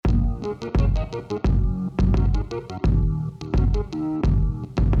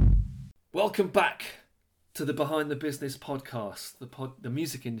Welcome back to the Behind the Business podcast, the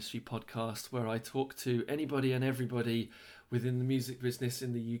music industry podcast, where I talk to anybody and everybody within the music business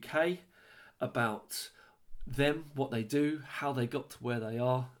in the UK about them, what they do, how they got to where they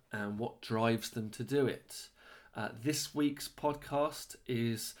are, and what drives them to do it. This week's podcast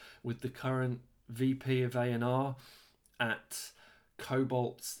is with the current VP of A&R at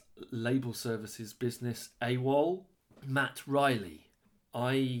Cobalt's label services business, AWOL, Matt Riley.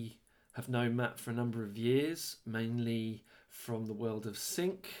 I have known Matt for a number of years, mainly from the world of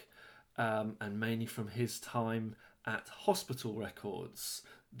sync, and mainly from his time at Hospital Records,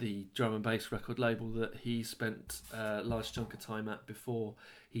 the drum and bass record label that he spent a large chunk of time at before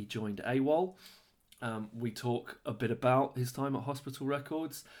he joined AWOL. We talk a bit about his time at Hospital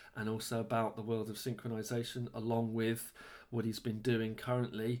Records and also about the world of synchronization, along with what he's been doing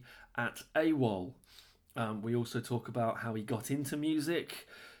currently at AWOL. We also talk about how he got into music,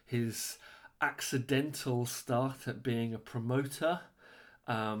 his accidental start at being a promoter,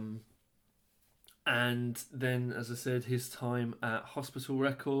 and then, as I said, his time at Hospital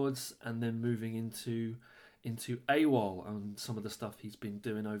Records, and then moving into AWOL and some of the stuff he's been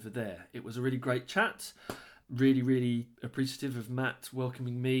doing over there. It was a really great chat. Really, really appreciative of Matt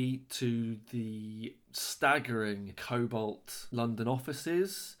welcoming me to the staggering Cobalt London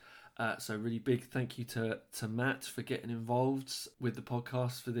offices. So really big thank you to Matt for getting involved with the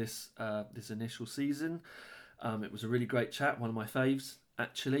podcast for this initial season. It was a really great chat, one of my faves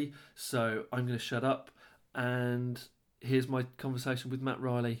actually. So I'm going to shut up, and here's my conversation with Matt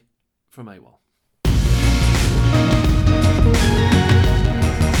Riley from AWOL.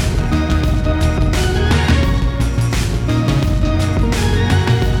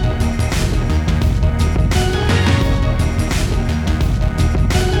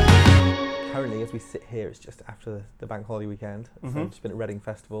 As we sit here, it's just after the bank holiday weekend. So I've just been at Reading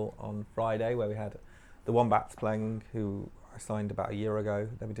Festival on Friday, where we had the Wombats playing, who I signed about a year ago.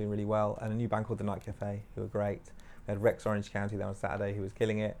 They were doing really well, and a new band called the Night Cafe, who were great. We had Rex Orange County there on Saturday, who was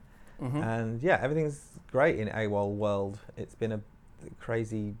killing it. And yeah, everything's great in AWOL world. It's been a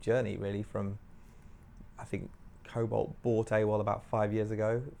crazy journey, really. From, I think Cobalt bought AWOL about 5 years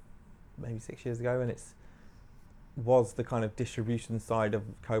ago, maybe 6 years ago, and was the kind of distribution side of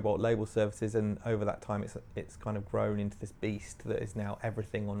Cobalt label services, and over that time it's kind of grown into this beast that is now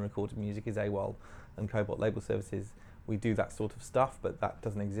everything on recorded music is AWOL, and Cobalt label services, we do that sort of stuff, but that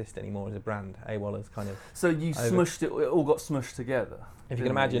doesn't exist anymore as a brand. AWOL is kind of... So you smushed it all got smushed together. If you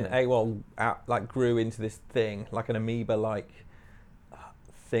can imagine, AWOL grew into this thing, like an amoeba-like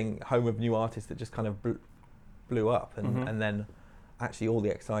thing, home of new artists that just kind of blew up, and then actually all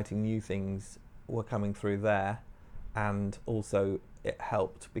the exciting new things were coming through there. And also it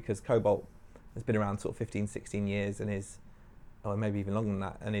helped because Cobalt has been around sort of 15, 16 years and is, or maybe even longer than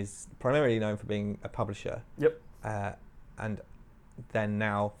that, and is primarily known for being a publisher. Yep. And then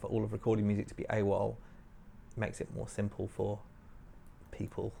now for all of recording music to be AWOL makes it more simple for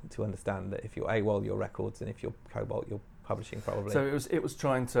people to understand that if you're AWOL, you're records, and if you're Cobalt, you're publishing probably. So it was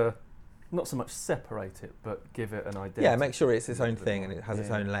trying to not so much separate it, but give it an identity. Yeah, make sure it's its own thing and it has its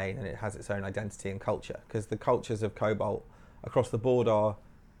own lane and it has its own identity and culture. Because the cultures of Cobalt across the board are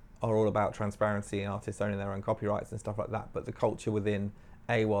all about transparency and artists owning their own copyrights and stuff like that. But the culture within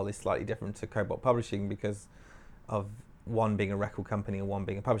AWOL is slightly different to Cobalt Publishing because of one being a record company and one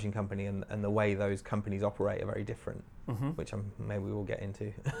being a publishing company, and the way those companies operate are very different, which maybe we'll get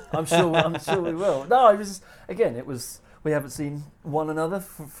into. I'm sure we will. No, it was. We haven't seen one another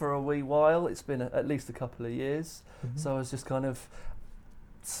for a wee while. It's been at least a couple of years. So I was just kind of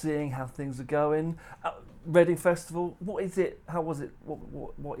seeing how things are going. Reading Festival, what is it? How was it?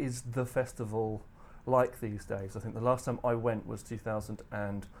 What is the festival like these days? I think the last time I went was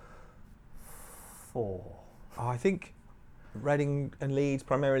 2004. I think Reading and Leeds,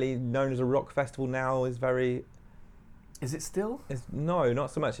 primarily known as a rock festival now, is very... Is it still? No, not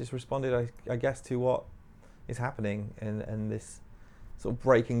so much. It's responded, I guess, to what is happening and this sort of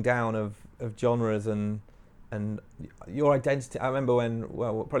breaking down of genres and your identity. I remember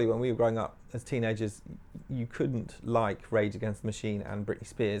probably when we were growing up as teenagers, you couldn't like Rage Against the Machine and Britney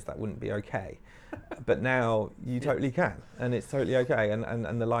Spears. That wouldn't be okay. But now you totally can, and it's totally okay. And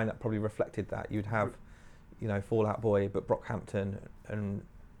the lineup probably reflected that. You'd have, Fall Out Boy, but Brockhampton, and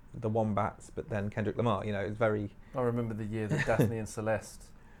the Wombats, but then Kendrick Lamar. It's very... I remember the year that Daphne and Celeste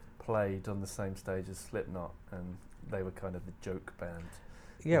played on the same stage as Slipknot, and they were kind of the joke band.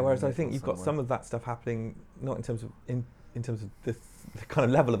 Yeah, whereas I think you've got some of that stuff happening, not in terms of the kind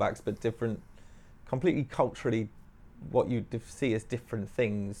of level of acts, but different, completely culturally what you see as different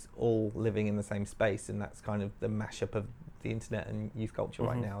things all living in the same space, and that's kind of the mashup of the internet and youth culture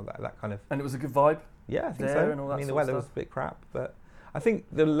right now. That kind of. And it was a good vibe. Yeah, I think there so. And all that I mean, the sort of weather was stuff. a bit crap, but I think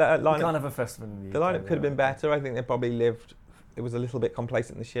the lineup. You can't have a festival in The UK, lineup could have been better. I think they probably lived. It was a little bit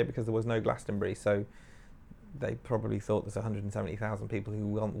complacent this year because there was no Glastonbury, so they probably thought there's 170,000 people who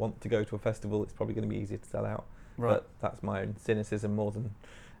want to go to a festival. It's probably going to be easier to sell out. Right. But that's my own cynicism more than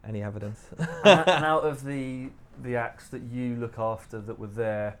any evidence. And out of the acts that you look after that were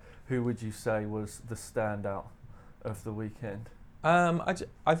there, who would you say was the standout of the weekend?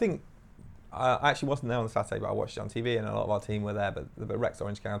 I think I actually wasn't there on the Saturday, but I watched it on TV, and a lot of our team were there. But Rex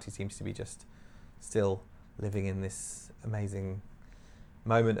Orange County seems to be just still living in this amazing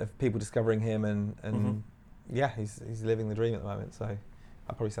moment of people discovering him, and yeah, he's living the dream at the moment. So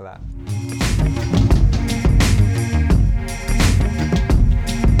I'll probably say that.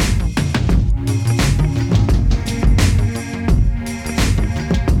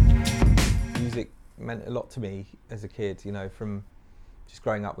 Music meant a lot to me as a kid, you know, from just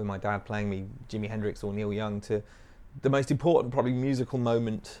growing up with my dad playing me Jimi Hendrix or Neil Young, to the most important probably musical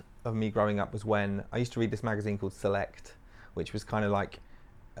moment of me growing up was when I used to read this magazine called Select, which was kind of like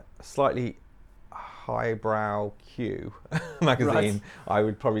a slightly highbrow Q magazine. Right. I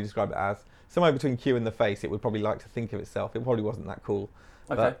would probably describe it as somewhere between Q and The Face. It would probably like to think of itself. It probably wasn't that cool.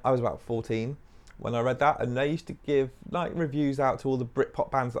 Okay. But I was about 14 when I read that, and they used to give like reviews out to all the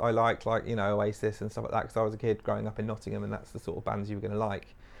Britpop bands that I liked, like, you know, Oasis and stuff like that, because I was a kid growing up in Nottingham, and that's the sort of bands you were going to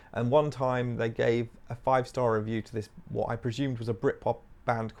like. And one time they gave a 5-star review to this, what I presumed was a Britpop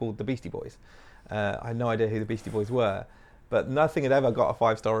band called the Beastie Boys. I had no idea who the Beastie Boys were, but nothing had ever got a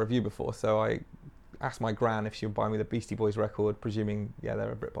 5-star review before, so I asked my gran if she would buy me the Beastie Boys record, presuming, yeah,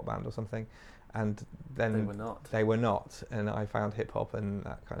 they're a Britpop band or something. And then they were not, and I found hip hop and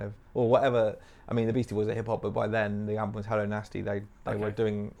that kind of, or whatever. I mean, the Beastie Boys are hip hop, but by then the album was Hello Nasty. They were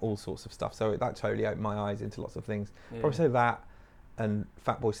doing all sorts of stuff, so that totally opened my eyes into lots of things. Yeah. Probably say that, and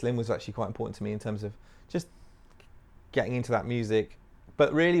Fatboy Slim was actually quite important to me in terms of just getting into that music.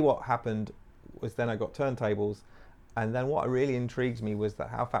 But really, what happened was then I got turntables, and then what really intrigued me was that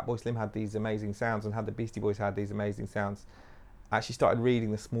how Fatboy Slim had these amazing sounds and how the Beastie Boys had these amazing sounds. I actually started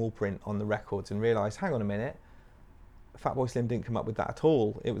reading the small print on the records and realised, hang on a minute, Fatboy Slim didn't come up with that at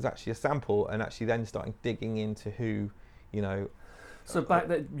all. It was actually a sample, and actually then starting digging into who, you know. So back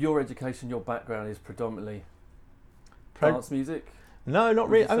then, your education, your background is predominantly dance music? No, not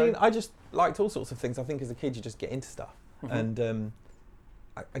really. I mean, I just liked all sorts of things. I think as a kid you just get into stuff. And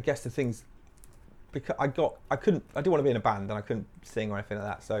I guess the things, because I didn't want to be in a band and I couldn't sing or anything like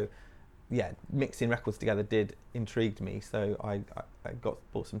that. So yeah, mixing records together intrigued me. So I got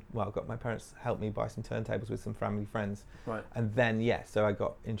my parents helped me buy some turntables with some family friends. Right. And then so I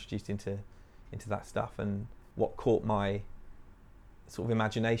got introduced into that stuff, and what caught my sort of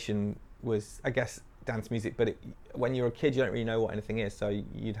imagination was, I guess, dance music. But when you're a kid, you don't really know what anything is. So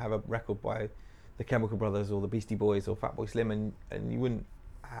you'd have a record by the Chemical Brothers or the Beastie Boys or Fatboy Slim, and you wouldn't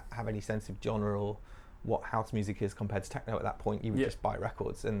have any sense of genre or what house music is compared to techno at that point. You would just buy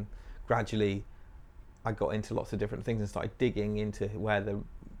records, and gradually I got into lots of different things and started digging into where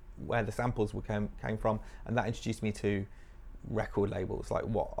the samples came from, and that introduced me to record labels. Like,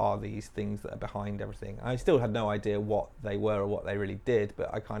 what are these things that are behind everything? I still had no idea what they were or what they really did,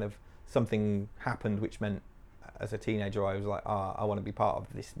 but something happened which meant as a teenager I was like, I want to be part of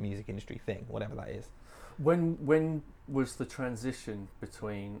this music industry thing, whatever that is. When was the transition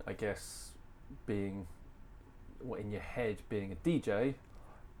between, I guess, being in your head being a DJ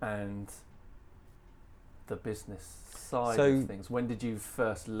and the business side of things? When did you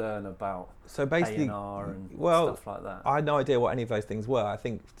first learn about A&R and stuff like that? I had no idea what any of those things were. I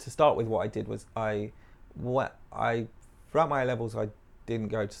think to start with, what I did was throughout my A-levels I didn't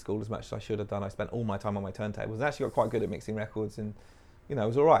go to school as much as I should have done. I spent all my time on my turntables and actually got quite good at mixing records, and it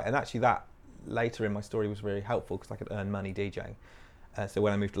was all right. And actually that later in my story was very helpful because I could earn money DJing. So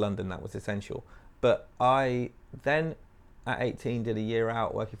when I moved to London, that was essential. But I then at 18 did a year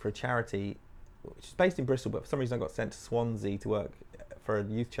out working for a charity which is based in Bristol, but for some reason I got sent to Swansea to work for a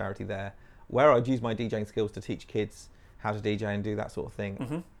youth charity there, where I'd use my DJing skills to teach kids how to DJ and do that sort of thing.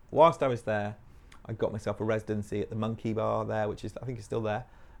 Mm-hmm. Whilst I was there, I got myself a residency at the Monkey Bar there, which I think is still there.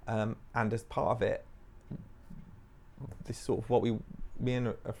 And as part of it, this sort of me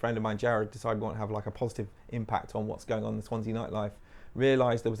and a friend of mine, Jared, decided we want to have like a positive impact on what's going on in the Swansea nightlife.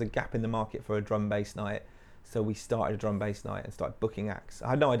 Realised there was a gap in the market for a drum bass night, so we started a drum bass night and started booking acts. I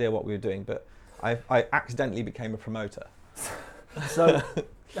had no idea what we were doing, but I accidentally became a promoter. So,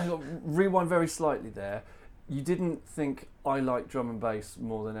 rewind very slightly there. you didn't think I like drum and bass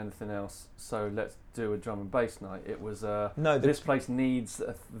more than anything else, so let's do a drum and bass night. It was this place needs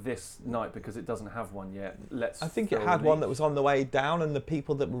this night because it doesn't have one yet. I think it had one that was on the way down, and the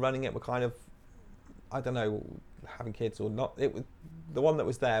people that were running it were kind of, I don't know, having kids or not. It was the one that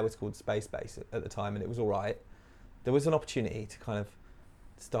was there was called Space Bass at the time, and it was all right. There was an opportunity to kind of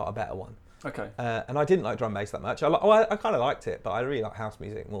start a better one. Okay. And I didn't like drum bass that much. I kind of liked it, but I really like house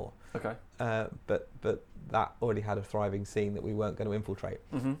music more. Okay. But that already had a thriving scene that we weren't going to infiltrate.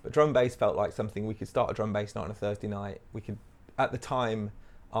 Mm-hmm. But drum bass felt like something we could start a drum bass night on a Thursday night. We could, at the time,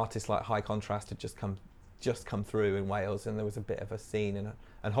 artists like High Contrast had just come through in Wales, and there was a bit of a scene.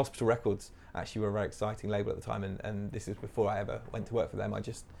 And Hospital Records actually were a very exciting label at the time. And this is before I ever went to work for them.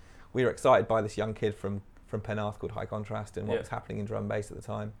 We were excited by this young kid from Penarth called High Contrast and what was happening in drum bass at the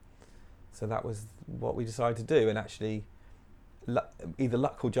time. So that was what we decided to do, and actually, either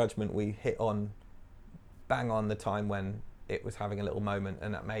luck or judgment, we hit on bang on the time when it was having a little moment,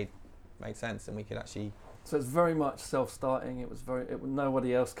 and that made sense, and we could actually. So it's very much self-starting. It was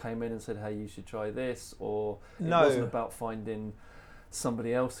nobody else came in and said, "Hey, you should try this," or it wasn't about finding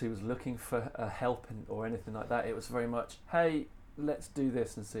somebody else who was looking for help or anything like that. It was very much, "Hey, let's do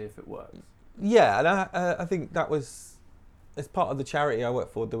this and see if it works." Yeah, and I think that was as part of the charity I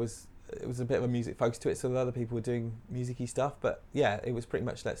worked for. It was a bit of a music focus to it, so the other people were doing music-y stuff. But yeah, it was pretty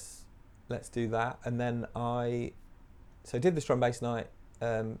much let's do that. And then I did this drum bass night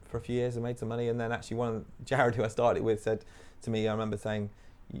for a few years and made some money. And then actually Jared, who I started with, said to me, I remember saying,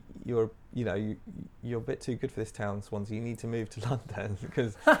 you're a bit too good for this town, Swansea. You need to move to London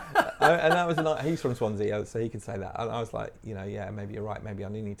because, and that was he's from Swansea, so he could say that. And I was like, yeah, maybe you're right. Maybe I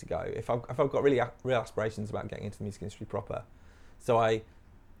do need to go if I've got really real aspirations about getting into the music industry proper. So I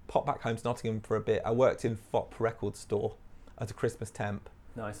popped back home to Nottingham for a bit. I worked in FOP Records store as a Christmas temp.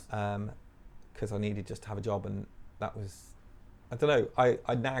 Nice. Because I needed just to have a job, and that was, I don't know,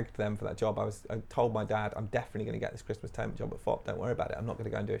 I nagged them for that job. I told my dad, I'm definitely going to get this Christmas temp job at FOP. Don't worry about it. I'm not going to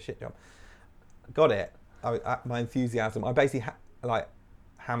go and do a shit job. Got it. My enthusiasm. I basically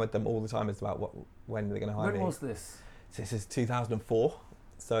hammered them all the time as about when they're going to hire me. When was this? This is 2004.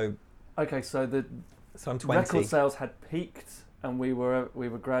 So. Okay, so I'm 20. Record sales had peaked. And we were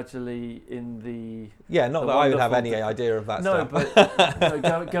gradually in the... Yeah, not that I would have any idea of that stuff.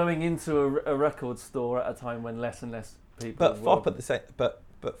 But going into a record store at a time when less and less people... But FOP at the same... But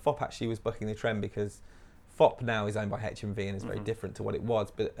FOP actually was bucking the trend because FOP now is owned by HMV and is very different to what it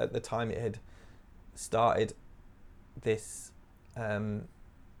was. But at the time it had started this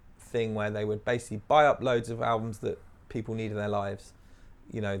thing where they would basically buy up loads of albums that people need in their lives,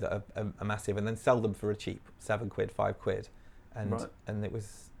 that are massive, and then sell them for a cheap £7, £5. And it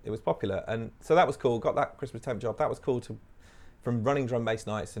was popular, and so that was cool. Got that Christmas temp job. That was cool from running drum bass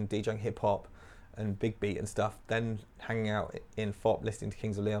nights and DJing hip hop and big beat and stuff. Then hanging out in FOP, listening to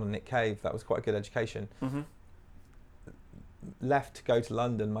Kings of Leon and Nick Cave. That was quite a good education. Mm-hmm. Left to go to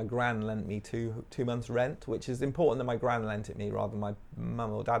London. My gran lent me 2 months' rent, which is important that my gran lent it me rather than my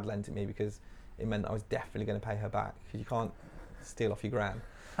mum or dad lent it me, because it meant I was definitely going to pay her back, because you can't steal off your gran.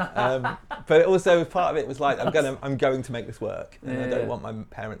 But also part of it was like, I'm going to make this work, and I don't want my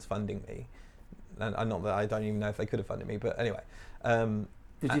parents funding me, and not that I don't even know if they could have funded me, but anyway.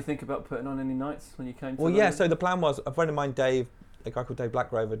 Did you think about putting on any nights when you came to London? Yeah, so the plan was, a friend of mine, Dave, a guy called Dave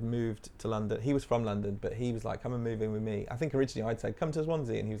Blackgrove, had moved to London. He was from London, but he was like, come and move in with me. I think originally I'd said, come to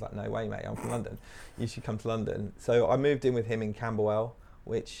Swansea, and he was like, no way, mate, I'm from London. You should come to London. So I moved in with him in Camberwell,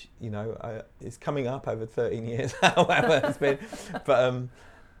 which, is coming up over 13 years, however it's been. But,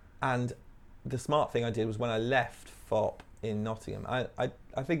 and the smart thing I did was, when I left FOP in Nottingham, I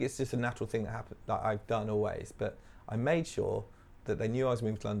think it's just a natural thing that happened, that I've done always, but I made sure that they knew I was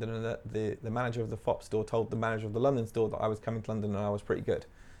moving to London, and that the manager of the FOP store told the manager of the London store that I was coming to London and I was pretty good.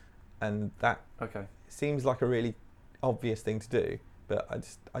 And that seems like a really obvious thing to do, but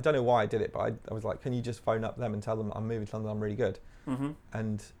I don't know why I did it, but I was like, can you just phone up them and tell them I'm moving to London, I'm really good. Mm-hmm.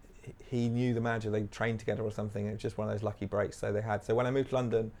 And he knew the manager, they trained together or something, it was just one of those lucky breaks so they had. So when I moved to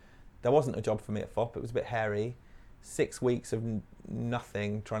London, there wasn't a job for me at FOP, it was a bit hairy. 6 weeks of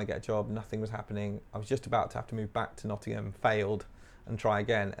nothing, trying to get a job, nothing was happening. I was just about to have to move back to Nottingham, failed, and try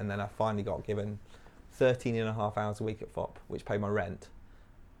again, and then I finally got given 13 and a half hours a week at FOP, which paid my rent,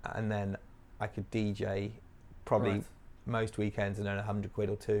 and then I could DJ probably most weekends and earn £100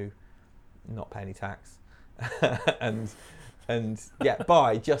 or £2, not pay any tax, and yeah,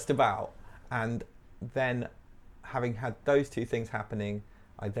 buy just about. And then, having had those two things happening,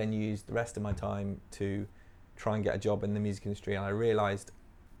 I then used the rest of my time to try and get a job in the music industry, and I realised,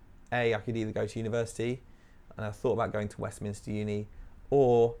 I could either go to university, and I thought about going to Westminster Uni,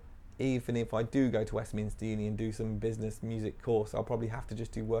 or even if I do go to Westminster Uni and do some business music course, I'll probably have to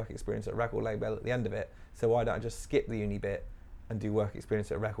just do work experience at a record label at the end of it. So why don't I just skip the uni bit and do work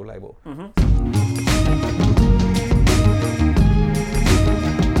experience at a record label?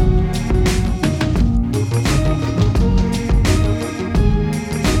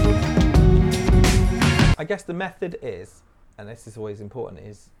 I guess the method is, and this is always important,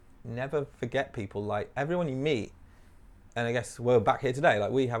 is never forget people. Like everyone you meet, and I guess we're back here today,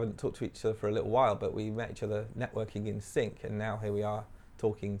 like we haven't talked to each other for a little while, but we met each other networking in sync, and now here we are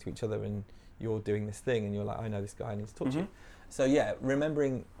talking to each other, and you're doing this thing, and you're like, I know this guy, I need to talk to you. So yeah,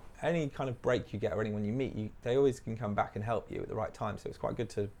 remembering any kind of break you get or anyone you meet, they always can come back and help you at the right time. So it's quite good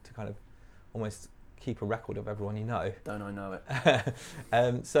to kind of almost keep a record of everyone you know. Don't I know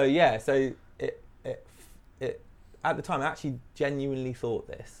it? So yeah, so it at the time I actually genuinely thought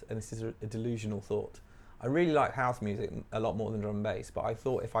this, and this is a delusional thought. I really like house music a lot more than drum and bass, but I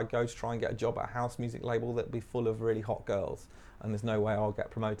thought if I go to try and get a job at a house music label that'd be full of really hot girls, and there's no way I'll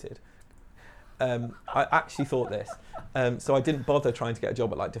get promoted. I actually thought this, so I didn't bother trying to get a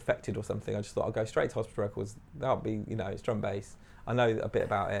job at like Defected or something. I just thought I'll go straight to Hospital Records. That'll be, it's drum and bass. I know a bit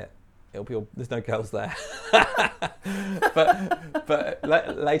about it. It'll be there's no girls there. but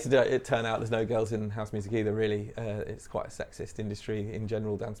later it turned out there's no girls in house music either. Really, it's quite a sexist industry in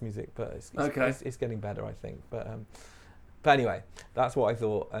general, dance music. But it's getting better, I think. But anyway, that's what I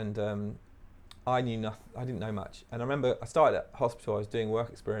thought, and I knew nothing. I didn't know much. And I remember I started at Hospital. I was doing work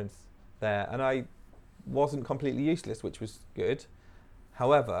experience there, and I wasn't completely useless, which was good.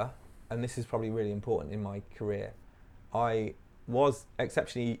 However, and this is probably really important in my career, I was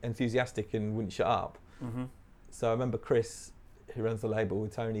exceptionally enthusiastic and wouldn't shut up. So I remember Chris, who runs the label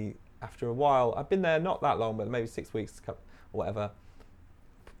with Tony, after a while, I'd been there not that long, but maybe 6 weeks or whatever,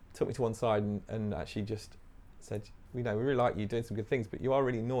 took me to one side and actually just said, we really like you doing some good things, but you are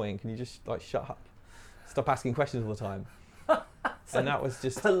really annoying. Can you just like shut up? Stop asking questions all the time. So and that was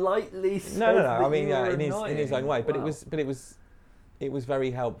just politely. No. I mean, yeah, in his own way. But wow. it was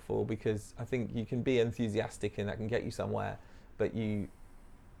very helpful, because I think you can be enthusiastic and that can get you somewhere. But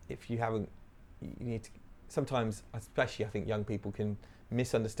if you haven't, you need to. Sometimes, especially I think young people can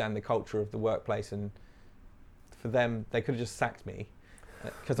misunderstand the culture of the workplace, and for them, they could have just sacked me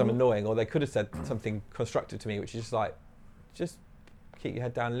because I'm annoying, or they could have said something constructive to me, which is just like, just keep your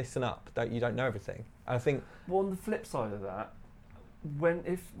head down, listen up. You don't know everything. And I think. Well, on the flip side of that, when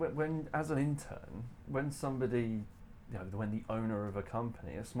as an intern, when somebody, when the owner of a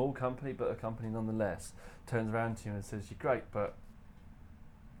company, a small company but a company nonetheless, turns around to you and says, "You're great, but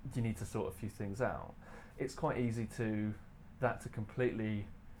you need to sort a few things out," it's quite easy to completely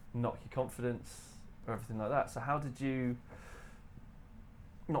knock your confidence or everything like that. So how did you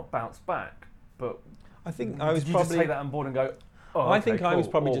not bounce back? But I think did I was you probably just take that on board and go, "Oh, I okay, think I was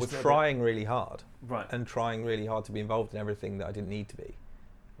cool," probably or just was it trying really hard, right, and trying really hard to be involved in everything that I didn't need to be.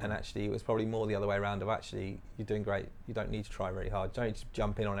 And actually, it was probably more the other way around of actually, you're doing great. You don't need to try very hard. You don't need to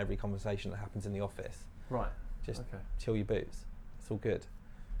jump in on every conversation that happens in the office. right, Just okay. chill your boots. It's all good.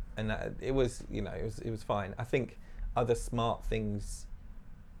 And it was, it was fine. I think other smart things.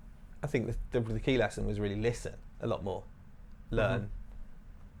 I think the key lesson was really listen a lot more, learn,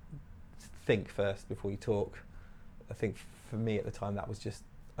 think first before you talk. I think for me at the time that was just,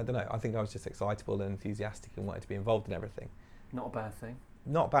 I don't know. I think I was just excitable and enthusiastic and wanted to be involved in everything. Not a bad thing.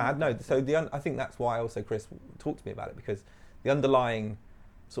 Not bad, no. So I think that's why also Chris talked to me about it, because the underlying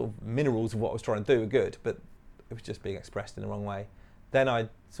sort of minerals of what I was trying to do were good, but it was just being expressed in the wrong way. Then I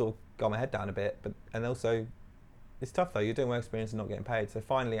sort of got my head down a bit, and also it's tough though. You're doing work experience and not getting paid. So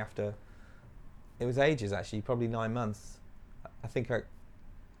finally, after it was ages actually, probably 9 months, I think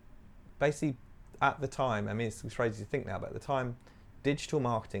basically at the time, I mean it's crazy to think now, but at the time, digital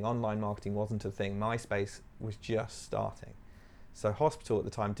marketing, online marketing wasn't a thing. MySpace was just starting. So Hospital at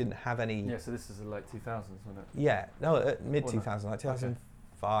the time didn't have any. Yeah, so this is the late 2000s, wasn't it? Yeah, no, mid 2000s, like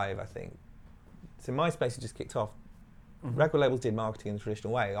 2005, I think. So MySpace had just kicked off. Record labels did marketing in the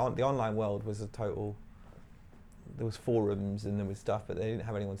traditional way. The online world was a total. There was forums and there was stuff, but they didn't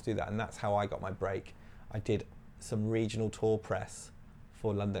have anyone to do that, and that's how I got my break. I did some regional tour press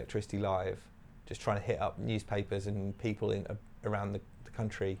for London Electricity Live, just trying to hit up newspapers and people around the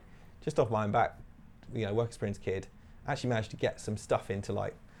country, just off my own back. Work experience kid. Actually managed to get some stuff into,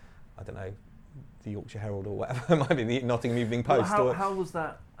 like, I don't know, the Yorkshire Herald or whatever. It might be the Nottingham Evening Post. Well, how was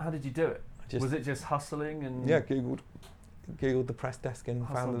that? How did you do it? Was it just hustling and? Yeah, googled the press desk and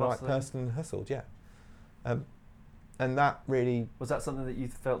found the right person and hustled. Yeah, and that really was that something that you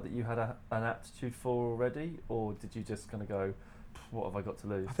felt that you had an aptitude for already, or did you just kind of go, "What have I got to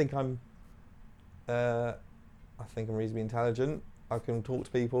lose?" I think I'm reasonably intelligent. I can talk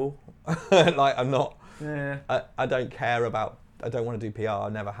to people. Like I'm not. Yeah. I don't care about. I don't want to do PR. I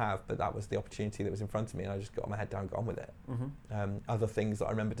never have. But that was the opportunity that was in front of me, and I just got my head down, and got on with it. Mm-hmm. Other things that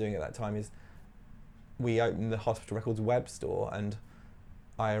I remember doing at that time is we opened the Hospital Records web store, and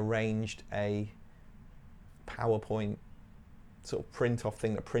I arranged a PowerPoint sort of print off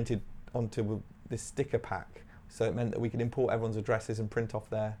thing that printed onto this sticker pack. So it meant that we could import everyone's addresses and print off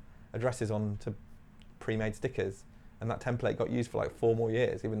their addresses onto pre-made stickers. And that template got used for like 4 more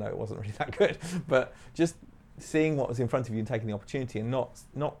years, even though it wasn't really that good. But just seeing what was in front of you and taking the opportunity, and not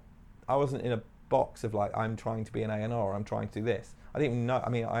I wasn't in a box of like, I'm trying to be an A&R, or I'm trying to do this. I didn't even know. I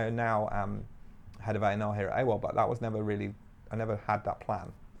mean, I now am head of A&R here at AWOL, but that was never really, I never had that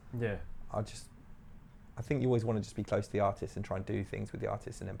plan. Yeah. I think you always want to just be close to the artists and try and do things with the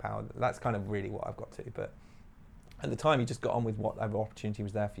artists and empower them. That's kind of really what I've got to. But at the time, you just got on with whatever opportunity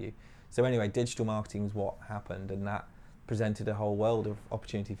was there for you. So anyway, digital marketing was what happened, and that presented a whole world of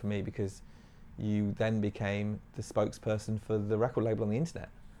opportunity for me, because you then became the spokesperson for the record label on the internet.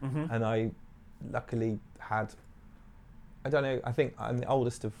 Mm-hmm. And I luckily had, I don't know, I think I'm the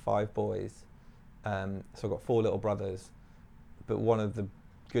oldest of 5 boys, so I've got 4 little brothers, but one of the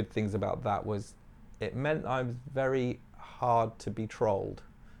good things about that was it meant I was very hard to be trolled,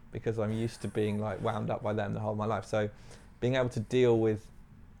 because I'm used to being like wound up by them the whole of my life. So being able to deal with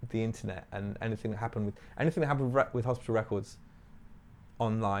the internet and anything that happened with Hospital Records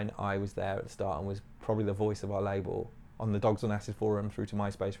online, I was there at the start and was probably the voice of our label on the Dogs on Acid forum, through to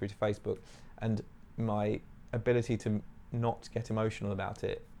MySpace, through to Facebook. And my ability to not get emotional about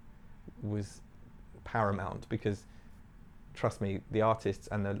it was paramount, because trust me, the artists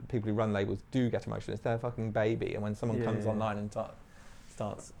and the people who run labels do get emotional. It's their fucking baby, and when someone comes online and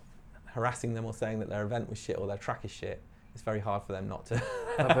starts harassing them or saying that their event was shit or their track is shit, it's very hard for them not to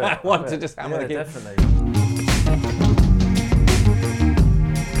want to just hammer the kid. Definitely.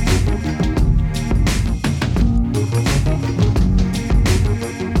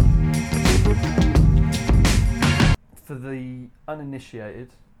 For the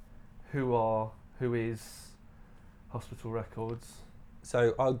uninitiated, who is Hospital Records?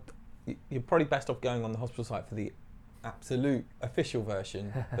 So you're probably best off going on the Hospital site for the absolute official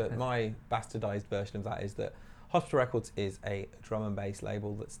version, but my bastardized version of that is that Hospital Records is a drum and bass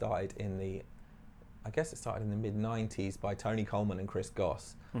label that started in the mid-90s by Tony Coleman and Chris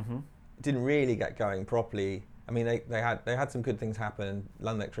Goss. Mm-hmm. Didn't really get going properly. I mean, they had some good things happen.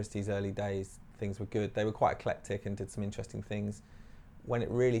 London Electricity's early days, things were good. They were quite eclectic and did some interesting things. When it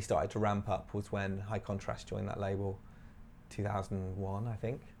really started to ramp up was when High Contrast joined that label, 2001, I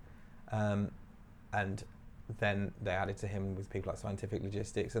think. And then they added to him with people like Scientific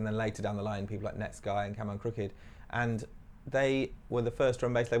Logistics, and then later down the line, people like Netsky and Camo and Crooked. And they were the first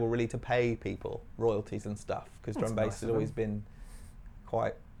drum bass label really to pay people royalties and stuff, because drum bass had always been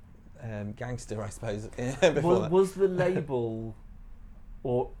quite gangster, I suppose. Was the label,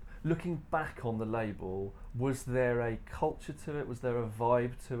 or looking back on the label, was there a culture to it? Was there a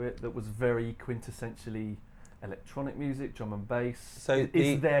vibe to it that was very quintessentially electronic music, drum and bass? So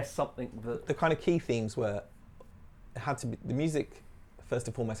is there something that the kind of key themes were, it had to be, the music first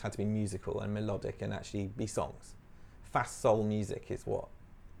and foremost had to be musical and melodic and actually be songs. Fast soul music is what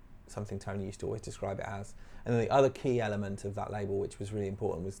something Tony used to always describe it as. And then the other key element of that label, which was really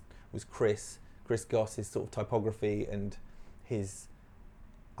important, was Chris Goss, his sort of typography and his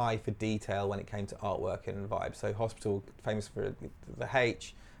eye for detail when it came to artwork and vibe. So Hospital, famous for the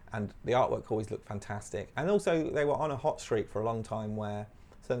H, and the artwork always looked fantastic. And also they were on a hot streak for a long time where,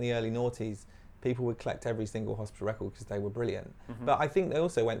 certainly the early noughties, people would collect every single Hospital record because they were brilliant. Mm-hmm. But I think they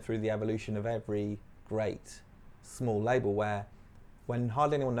also went through the evolution of every great small label where when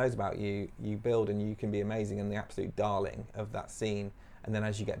hardly anyone knows about you, you build and you can be amazing and the absolute darling of that scene. And then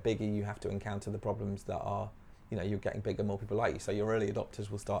as you get bigger, you have to encounter the problems that are, you know, you're getting bigger, more people like you. So your early adopters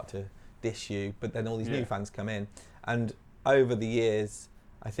will start to dish you, but then all these new fans come in. And over the years,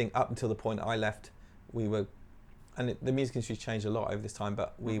 I think up until the point I left, we were, and the music industry's changed a lot over this time,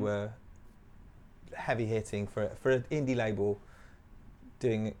 but we were heavy hitting for an indie label,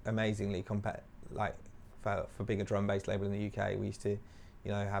 doing amazingly for being a drum bass label in the UK. We used to,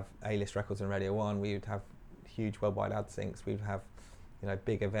 you know, have A-list records on Radio 1. We would have huge worldwide ad syncs. We'd have, you know,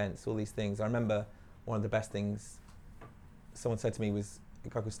 big events, all these things. I remember one of the best things someone said to me was a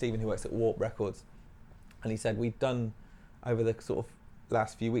guy called Stephen who works at Warp Records, and he said, we've done, over the sort of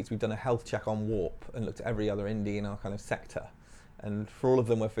last few weeks, we've done a health check on Warp and looked at every other indie in our kind of sector, and for all of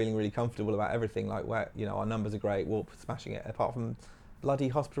them we're feeling really comfortable about everything, like, where, you know, our numbers are great, Warp smashing it, apart from bloody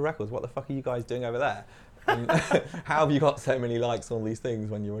Hospital Records, what the fuck are you guys doing over there? And how have you got so many likes on all these things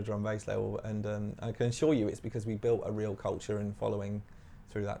when you're a drum bass label? And I can assure you it's because we built a real culture and following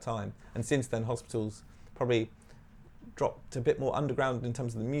through that time. And since then, Hospital's probably dropped a bit more underground in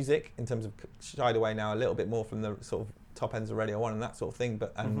terms of the music, in terms of shied away now a little bit more from the sort of top ends of Radio 1 and that sort of thing,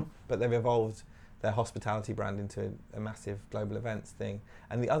 but they've evolved their hospitality brand into a massive global events thing.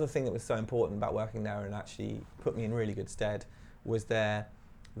 And the other thing that was so important about working there and actually put me in really good stead was they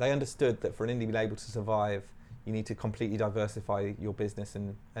understood that for an indie label to survive, you need to completely diversify your business,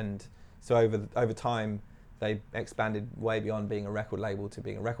 and so over time they expanded way beyond being a record label to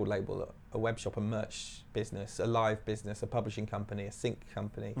being a record label, a web shop, a merch business, a live business, a publishing company, a sync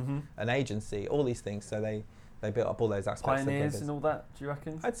company, an agency, all these things. So they built up all those aspects. Pioneers and all that, do you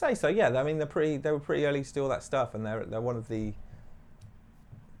reckon? I'd say so, yeah. I mean, they were pretty early to do all that stuff, and they're one of the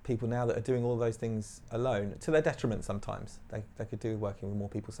people now that are doing all those things alone, to their detriment sometimes. They could do working with more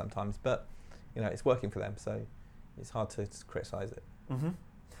people sometimes, but it's working for them, so it's hard to criticise it.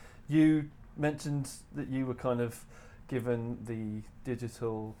 You mentioned that you were kind of given the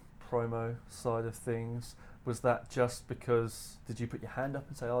digital promo side of things. Was that just because, did you put your hand up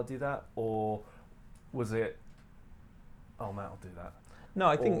and say, I'll do that, or was it, oh Matt, I'll do that? No,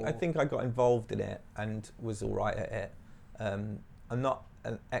 I think I got involved in it and was all right at it. I'm not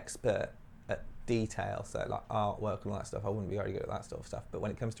an expert at detail, so like artwork and all that stuff, I wouldn't be very good at that sort of stuff. But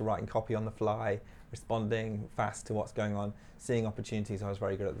when it comes to writing copy on the fly, responding fast to what's going on, seeing opportunities, I was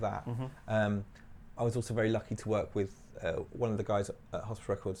very good at that. I was also very lucky to work with one of the guys at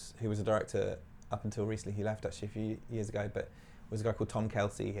Hospital Records who was a director up until recently. He left actually a few years ago, but was a guy called Tom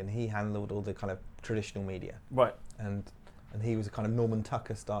Kelsey, and he handled all the kind of traditional media. Right. And he was a kind of Malcolm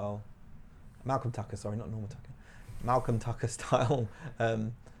Tucker style style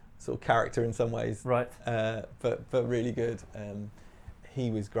sort of character in some ways. Right. But really good.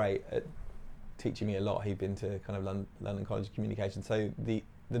 He was great at teaching me a lot. He'd been to kind of London College of Communication, so the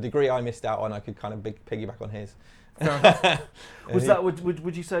degree I missed out on, I could kind of piggyback on his. Was that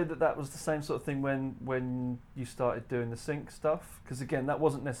would you say that was the same sort of thing when you started doing the sync stuff? Because again, that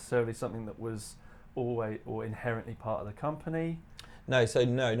wasn't necessarily something that was always or inherently part of the company. No,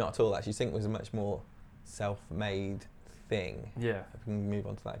 not at all. Actually, sync was a much more self-made thing. Yeah. I can move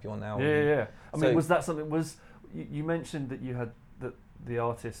on to that if you want now. Yeah. I mean, was that something? You mentioned that you had that the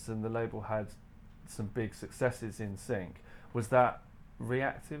artists and the label had some big successes in sync. Was that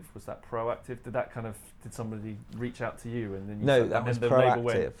reactive? Was that proactive? Did somebody reach out to you and then you No, that was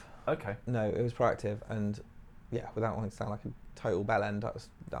proactive. Okay. No, it was proactive, and yeah, without wanting to sound like a total bell end, that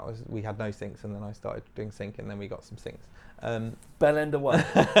was we had no syncs, and then I started doing sync, and then we got some syncs. Bell ender one.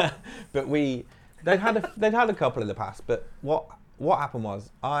 But they'd had a couple in the past, but what happened was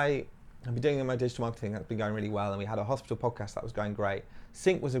I've been doing my digital marketing, that's been going really well, and we had a Hospital podcast that was going great.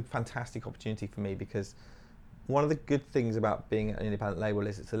 Sync was a fantastic opportunity for me because one of the good things about being an independent label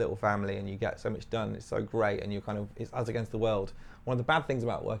is it's a little family and you get so much done. It's so great, and it's us against the world. One of the bad things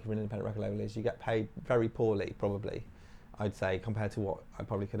about working for an independent record label is you get paid very poorly, probably, I'd say, compared to what I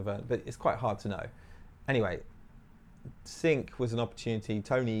probably could have earned. But it's quite hard to know. Anyway, sync was an opportunity.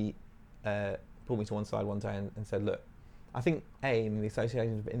 Tony pulled me to one side one day and said, look, I think the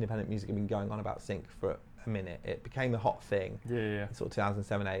Association of Independent Music have been going on about sync for a minute. It became a hot thing. Yeah. In sort of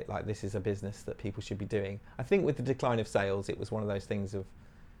 2007-8, like this is a business that people should be doing. I think with the decline of sales, it was one of those things of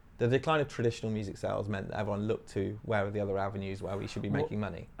the decline of traditional music sales meant that everyone looked to where are the other avenues where we should be making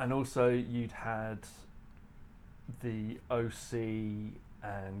money. And also you'd had the OC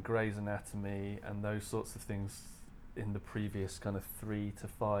and Grey's Anatomy and those sorts of things in the previous kind of 3 to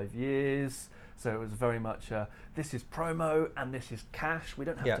 5 years. So it was very much this is promo and this is cash. We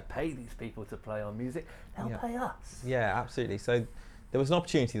don't have to pay these people to play our music. They'll pay us. Yeah, absolutely. So there was an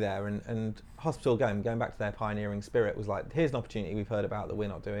opportunity there, and Hospital going back to their pioneering spirit was like, here's an opportunity we've heard about that we're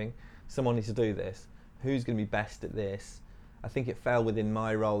not doing. Someone needs to do this. Who's going to be best at this? I think it fell within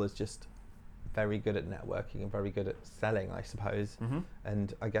my role as just very good at networking and very good at selling, I suppose.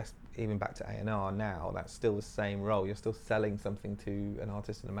 And I guess even back to A&R now, that's still the same role. You're still selling something to an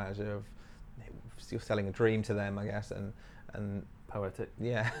artist and a manager. You're selling a dream to them, I guess, and poetic.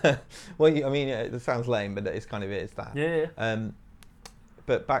 Yeah. Well, I mean, it sounds lame, but it's kind of it's that. Yeah.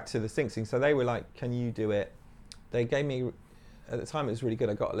 But back to the sync thing. So they were like, "Can you do it?" They gave me, at the time, it was really good.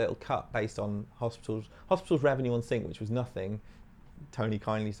 I got a little cut based on Hospital's revenue on sync, which was nothing. Tony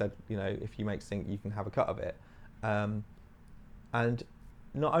kindly said, if you make sync, you can have a cut of it. And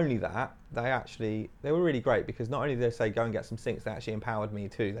not only that, they were really great because not only did they say go and get some syncs, they actually empowered me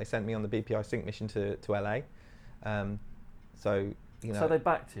too. They sent me on the BPI sync mission to LA. So they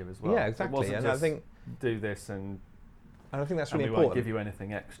backed you as well. Yeah, exactly. It wasn't and just I think do this and And I think that's and really we important. won't give you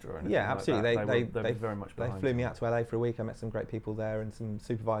anything extra. Or anything Yeah, absolutely. Like that. They were very much they behind flew you. me out to LA for a week. I met some great people there and some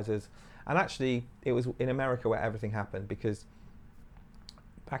supervisors. And actually, it was in America where everything happened, because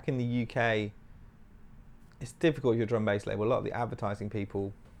back in the UK, it's difficult with your drum and bass label. A lot of the advertising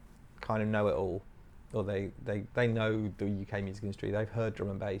people kind of know it all, or they know the UK music industry. They've heard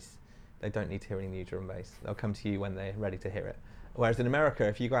drum and bass. They don't need to hear any new drum and bass. They'll come to you when they're ready to hear it. Whereas in America,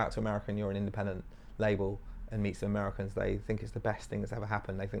 if you go out to America and you're an independent label and meet some Americans, they think it's the best thing that's ever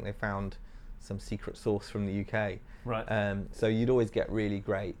happened. They think they found some secret sauce from the UK. Right. So you'd always get really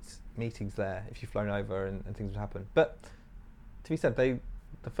great meetings there if you've flown over, and things would happen. But to be said, the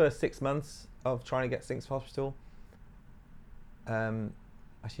first 6 months of trying to get Syncs for Hospital,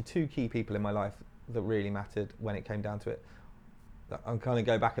 actually 2 key people in my life that really mattered when it came down to it. I'm kind of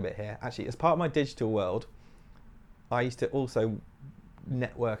go back a bit here. Actually, as part of my digital world, I used to also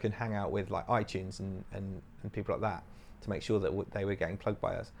network and hang out with like iTunes and people like that to make sure that they were getting plugged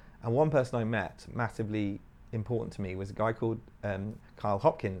by us. And one person I met, massively important to me, was a guy called Kyle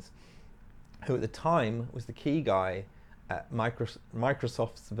Hopkins, who at the time was the key guy at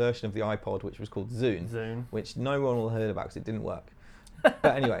Microsoft's version of the iPod, which was called Zune. Which no one will have heard about because it didn't work. But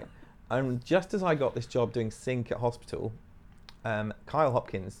anyway, just as I got this job doing sync at Hospital, Kyle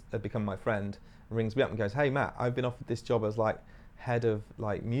Hopkins had become my friend, and rings me up and goes, "Hey Matt, I've been offered this job as like head of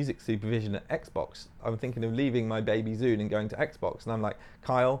like music supervision at Xbox. I'm thinking of leaving my baby Zune and going to Xbox." And I'm like,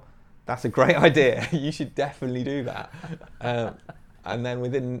 "Kyle, that's a great idea. You should definitely do that." And then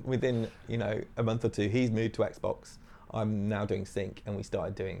within a month or two, he's moved to Xbox. I'm now doing sync, and we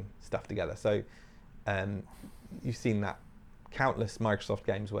started doing stuff together. So you've seen that countless Microsoft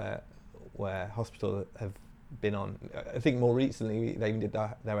games where Hospital have been on. I think more recently they even did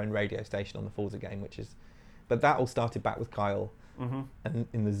their own radio station on the Forza game, but that all started back with Kyle. Mm-hmm. And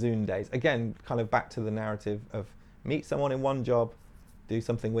in the Zune days, again, kind of back to the narrative of meet someone in one job, do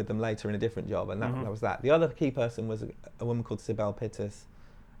something with them later in a different job, and that was that. The other key person was a woman called Sibel Pittis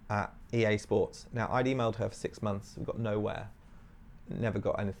at EA Sports. Now, I'd emailed her for 6 months, we got nowhere, never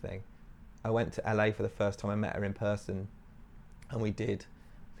got anything. I went to LA for the first time. I met her in person, and we did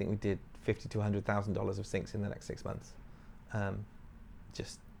 $50,000 to $100,000 of syncs in the next 6 months.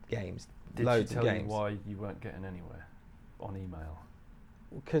 Just games, loads of games. Did she tell you why you weren't getting anywhere on email?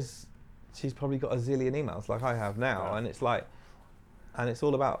 Because she's probably got a zillion emails like I have now, Right. and it's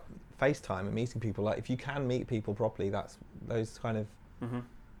all about FaceTime and meeting people. Like, if you can meet people properly, that's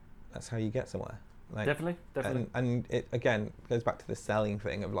how you get somewhere. Like, Definitely. And it again goes back to the selling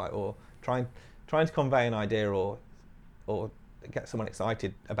thing of like, or trying to convey an idea or get someone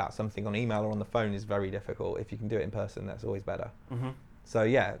excited about something on email or on the phone is very difficult. If you can do it in person, that's always better. Mm-hmm. So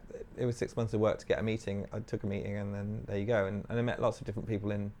yeah, it was 6 months of work to get a meeting. I took a meeting, and then there you go. And I met lots of different people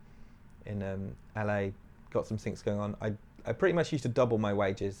in LA, got some syncs going on. I pretty much used to double my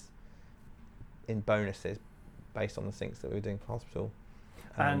wages in bonuses based on the syncs that we were doing for Hospital.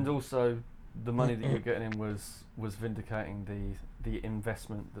 And also, the money that you were getting in was vindicating the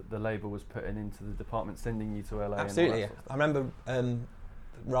investment that the label was putting into the department, sending you to LA. Absolutely. And all that sort of stuff. I remember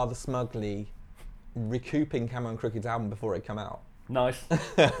rather smugly recouping Cameron Crooked's album before it came out. Nice.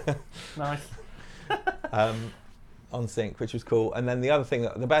 Nice. On sync, which was cool. And then the other thing,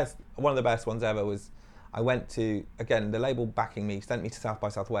 one of the best ones ever was, I went to, again, the label backing me, sent me to South by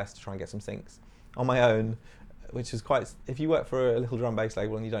Southwest to try and get some syncs on my own, which is quite, if you work for a little drum and bass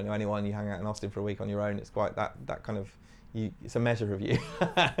label and you don't know anyone, you hang out in Austin for a week on your own, it's quite that kind of, it's a measure of you.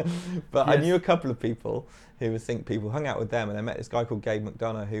 But yes. I knew a couple of people who were sync people, hung out with them, and I met this guy called Gabe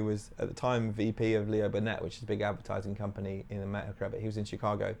McDonough, who was at the time VP of Leo Burnett, which is a big advertising company in America, but he was in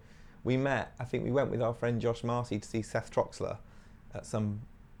Chicago. We met, I think we went with our friend Josh Marcy to see Seth Troxler at some,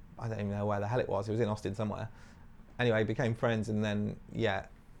 I don't even know where the hell it was in Austin somewhere. Anyway, became friends, and then, yeah,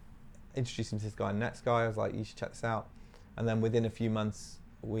 introduced him to this guy, Netsky. I was like, you should check this out. And then within a few months,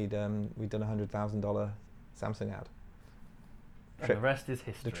 we'd done a $100,000 Samsung ad. And the rest is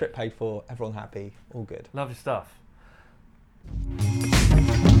history. The trip paid for, everyone happy, all good. Lovely stuff.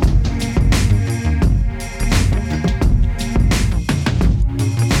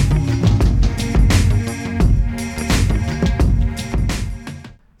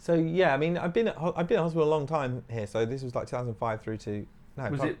 So yeah, I mean, I've been at hospital a long time here. So this was like 2005 through to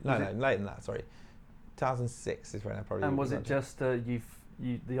later than that. Sorry, 2006 is when I probably. And was it just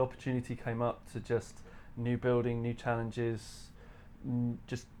the opportunity came up to just new building, new challenges,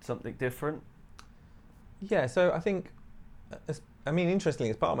 just something different? Yeah. So I think, interestingly,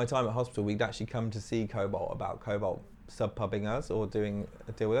 as part of my time at hospital, we'd actually come to see Cobalt about Cobalt sub-pubbing us or doing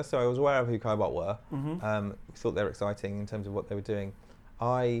a deal with us. So I was aware of who Cobalt were. Mm-hmm. We thought they were exciting in terms of what they were doing.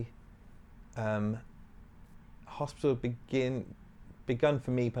 I hospital begun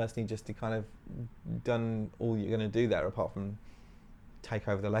for me personally just to kind of done all you're going to do there apart from take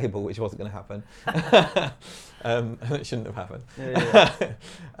over the label, which wasn't going to happen. It shouldn't have happened.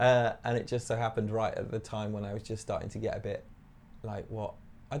 And it just so happened right at the time when I was just starting to get a bit like, what,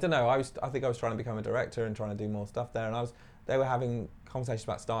 I don't know, I think I was trying to become a director and trying to do more stuff there, and they were having conversations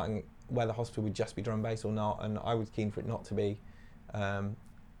about starting whether the hospital would just be drum and bass or not, and I was keen for it not to be. I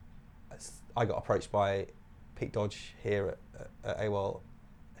got approached by Pete Dodge here at AWOL,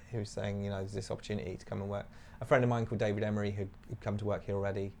 who was saying, you know, there's this opportunity to come and work. A friend of mine called David Emery, who'd come to work here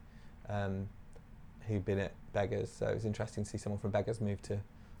already, who'd been at Beggars, so it was interesting to see someone from Beggars move to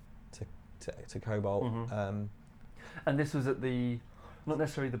Cobalt. Mm-hmm. And this was at not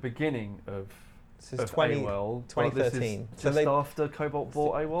necessarily the beginning of This is AWOL, 2013. Just after Cobalt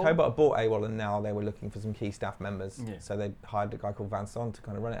bought AWOL? Cobalt bought AWOL, and now they were looking for some key staff members. Yeah. So they hired a guy called Vincent to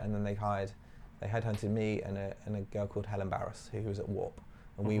kind of run it, and then they headhunted me and a girl called Helen Barras, who was at Warp.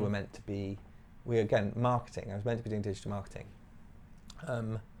 And we were meant to be, again, marketing. I was meant to be doing digital marketing.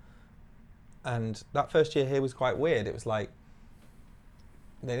 And that first year here was quite weird. It was like,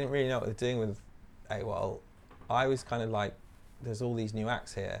 they didn't really know what they're doing with AWOL. I was kind of like, there's all these new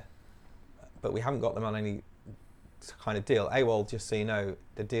acts here, but we haven't got them on any kind of deal. AWOL, just so you know,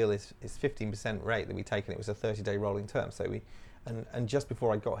 the deal is 15% rate that we take, and it was a 30-day rolling term. So and just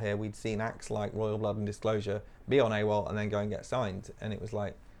before I got here, we'd seen acts like Royal Blood and Disclosure be on AWOL and then go and get signed, and it was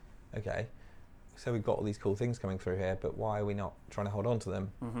like, okay, so we've got all these cool things coming through here, but why are we not trying to hold on to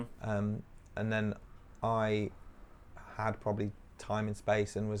them? Mm-hmm. And then I had probably time and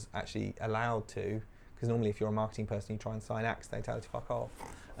space and was actually allowed to, because normally if you're a marketing person, you try and sign acts, they tell you to fuck off.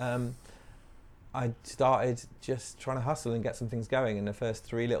 I started just trying to hustle and get some things going, and the first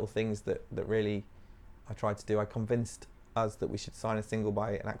 3 little things that really I tried to do, I convinced us that we should sign a single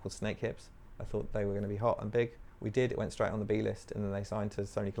by an act called Snake Hips. I thought they were going to be hot and big. We did. It went straight on the B list, and then they signed to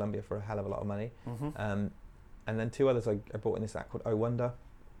Sony Columbia for a hell of a lot of money. Mm-hmm. And then 2 others I brought in, this act called Oh Wonder,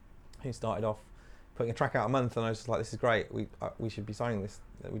 who started off putting a track out a month, and I was just like, this is great, we should be signing this.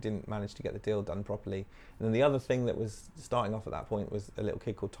 We didn't manage to get the deal done properly. And then the other thing that was starting off at that point was a little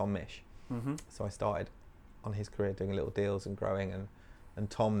kid called Tom Mish. Mm-hmm. So I started on his career doing little deals and growing, and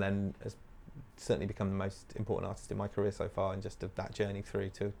Tom then has certainly become the most important artist in my career so far, and just of that journey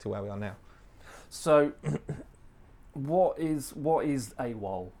through to where we are now. So what is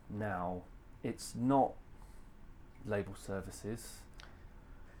AWOL now? It's not label services.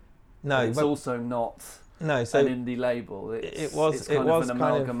 No, it's also not an indie label. It's kind of an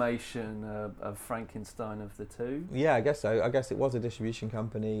amalgamation of Frankenstein of the two. Yeah, I guess so. I guess it was a distribution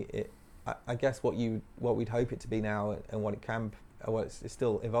company. I guess what we'd hope it to be now, and what it can, or what it's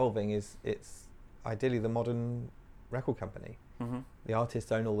still evolving, is it's ideally the modern record company. Mm-hmm. The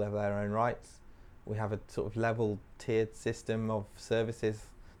artists own all of their own rights. We have a sort of level tiered system of services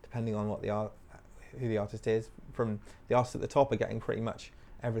depending on who the artist is. From the artists at the top are getting pretty much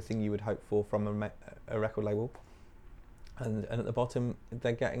everything you would hope for from a record label, and at the bottom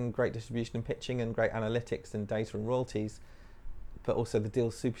they're getting great distribution and pitching and great analytics and data and royalties, but also the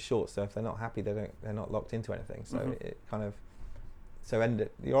deal's super short, so if they're not happy, they're not locked into anything. So mm-hmm. It kind of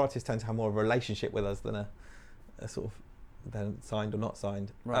the artists tend to have more of a relationship with us than a sort of then signed or not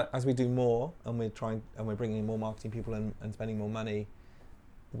signed. Right. As we do more and we're bringing in more marketing people and spending more money,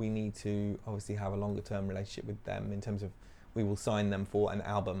 we need to obviously have a longer term relationship with them, in terms of we will sign them for an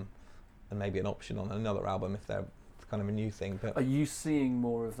album and maybe an option on another album if they're kind of a new thing. But are you seeing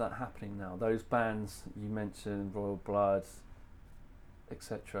more of that happening now? Those bands you mentioned, Royal Blood,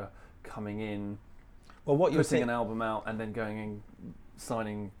 etc., coming in, putting an album out and then going and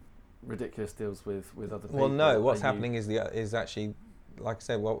signing ridiculous deals with other people? Well, no. What's happening is actually, like I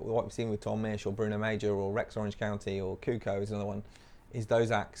said, what we've seen with Tom Mish or Bruno Major or Rex Orange County or Kuko is another one, is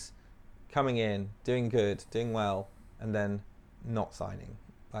those acts coming in, doing good, doing well, and then not signing.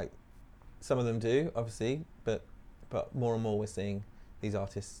 Like, some of them do, obviously, but more and more we're seeing these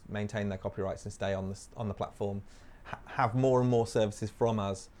artists maintain their copyrights and stay on the platform, have more and more services from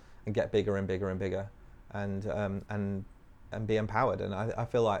us, and get bigger and bigger and bigger, and be empowered. And I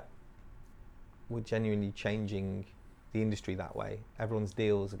feel like we're genuinely changing the industry that way. Everyone's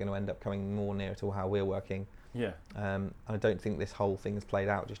deals are going to end up coming more near to how we're working. Yeah. I don't think this whole thing has played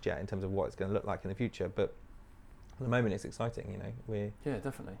out just yet in terms of what it's going to look like in the future, but at the moment it's exciting. You know, yeah,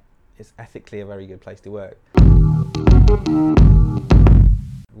 definitely. It's ethically a very good place to work.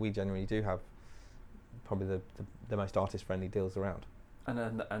 We generally do have probably the most artist-friendly deals around.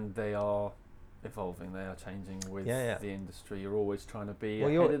 And they are evolving. They are changing with the industry. You're always trying to be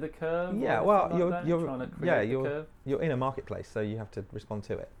ahead of the curve. Yeah, well, you're trying to create the curve. You're in a marketplace, so you have to respond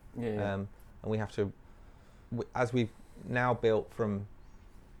to it. Yeah. And we have to as we've now built from,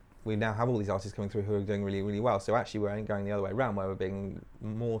 we now have all these artists coming through who are doing really, really well. So actually we're going the other way around, where we're being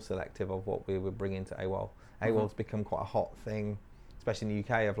more selective of what we would bring into AWOL. AWOL's become quite a hot thing, especially in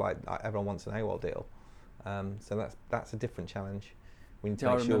the UK, of like everyone wants an AWOL deal. So that's a different challenge. We need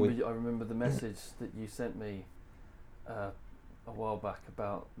to make sure I remember the message that you sent me a while back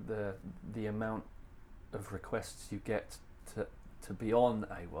about the amount of requests you get to be on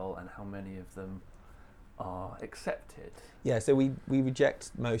AWOL and how many of them are accepted. Yeah, so we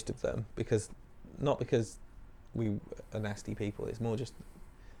reject most of them not because we are nasty people. It's more just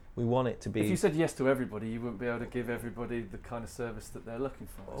we want it to be. If you said yes to everybody, you wouldn't be able to give everybody the kind of service that they're looking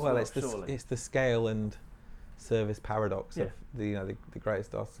for. Well, it's the scale and service paradox of the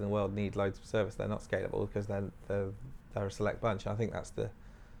greatest artists in the world need loads of service. They're not scalable because they're a select bunch. I think that's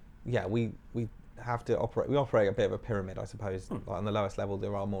we have to operate. We operate a bit of a pyramid, I suppose. Like on the lowest level,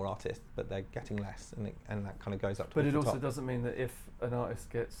 there are more artists, but they're getting less, and that kind of goes up to. But it also top. doesn't mean that if an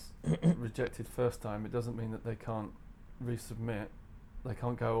artist gets rejected first time, it doesn't mean that they can't resubmit. They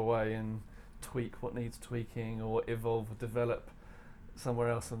can't go away and tweak what needs tweaking, or evolve or develop somewhere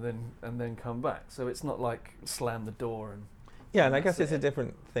else, and then come back. So it's not like slam the door and. Yeah, and I guess it's a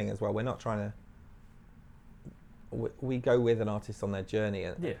different thing as well. We're not trying to. We go with an artist on their journey,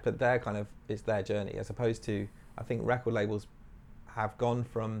 but it's their journey, as opposed to, I think record labels have gone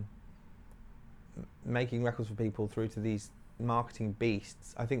from making records for people through to these marketing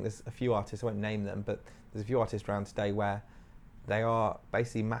beasts. I think there's a few artists, I won't name them, but there's a few artists around today where they are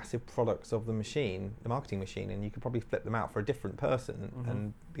basically massive products of the machine, the marketing machine, and you could probably flip them out for a different person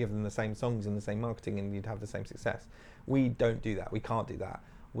and give them the same songs and the same marketing, and you'd have the same success. We don't do that. We can't do that.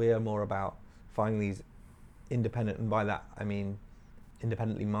 We're more about finding these independent, and by that I mean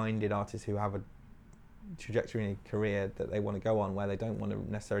independently minded artists who have a trajectory in a career that they want to go on, where they don't want to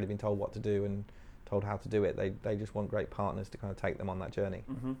necessarily be told what to do and told how to do it. They just want great partners to kind of take them on that journey.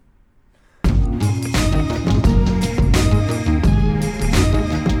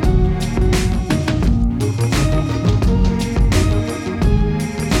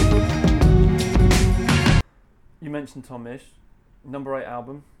 You mentioned Tom Misch, number 8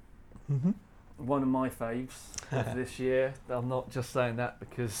 album. One of my faves of this year. I'm not just saying that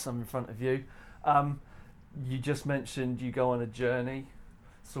because I'm in front of you. You just mentioned you go on a journey.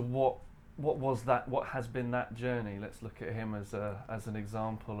 So what was that? What has been that journey? Let's look at him as an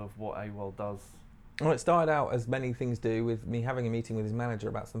example of what AWOL does. Well, it started out, as many things do, with me having a meeting with his manager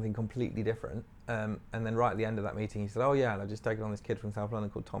about something completely different. And then right at the end of that meeting, he said, "Oh yeah, and I've just taken on this kid from South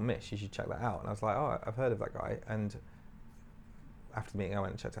London called Tom Misch. You should check that out." And I was like, "Oh, I've heard of that guy." And after the meeting, I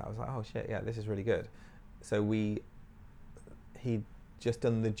went and checked it out. I was like, "Oh shit, yeah, this is really good." So he'd just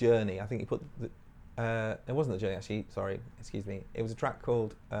done The Journey. I think he put it wasn't The Journey, actually. Sorry, excuse me. It was a track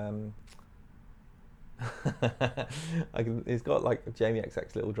called. It's got like Jamie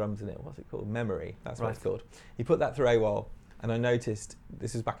XX little drums in it. What's it called? Memory. That's what it's called. He put that through AWOL, and I noticed,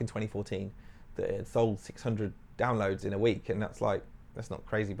 this was back in 2014, that it had sold 600 downloads in a week, and that's not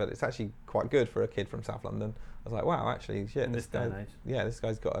crazy, but it's actually quite good for a kid from South London. I was like, wow, actually, shit. In this day and age. Yeah, this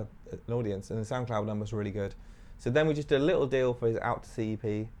guy's got an audience, and the SoundCloud numbers were really good. So then we just did a little deal for his Out to Sea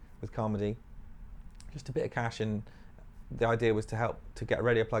EP with Carmody, just a bit of cash, and the idea was to help to get a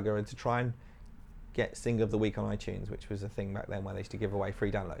radio plugger and to try and get Singer of the Week on iTunes, which was a thing back then where they used to give away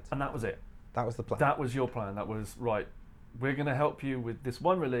free downloads. And that was it. That was the plan. That was your plan. That was, right, we're going to help you with this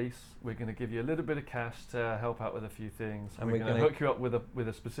one release. We're going to give you a little bit of cash to help out with a few things. And we're going to hook you up with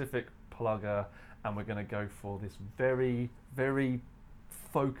a specific plugger, and we're going to go for this very, very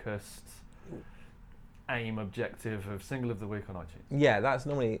focused aim objective of Single of the Week on iTunes. Yeah, that's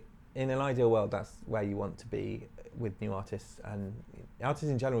normally, in an ideal world, that's where you want to be with new artists, and artists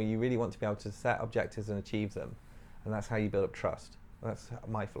in general. You really want to be able to set objectives and achieve them, and that's how you build up trust. That's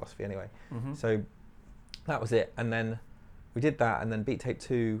my philosophy anyway. So that was it, and then we did that, and then Beat Tape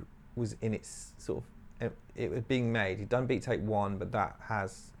 2 was in its sort of, it was being made. He'd done Beat Tape 1, but that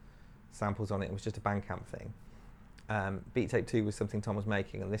has samples on it. It was just a Bandcamp thing. Beat Tape 2 was something Tom was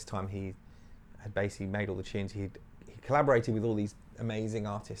making, and this time he had basically made all the tunes. He collaborated with all these amazing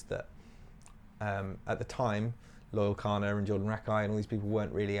artists that at the time, Loyal Kana and Jordan Rakai and all these people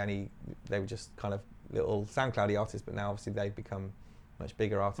weren't really they were just kind of little SoundCloudy artists, but now obviously they've become much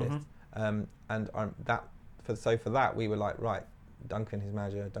bigger artists. For that we were like, right, Duncan, his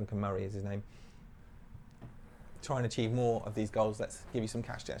manager, Duncan Murray is his name, try and achieve more of these goals. Let's give you some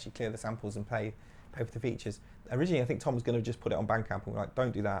cash to actually clear the samples and pay for the features. Originally I think Tom was going to just put it on Bandcamp, and we're like,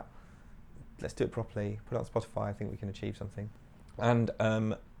 don't do that, let's do it properly, put it on Spotify. I think we can achieve something. And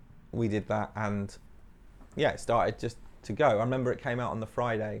we did that, and yeah, it started just to go. I remember it came out on the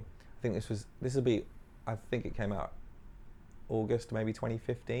Friday. I think this will be I think it came out August, maybe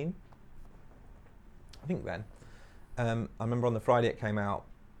 2015. I think then. I remember on the Friday it came out,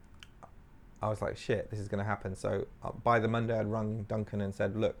 I was like, shit, this is going to happen. So by the Monday, I'd rung Duncan and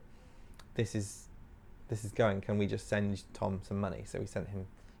said, look, this is going. Can we just send Tom some money? So we sent him,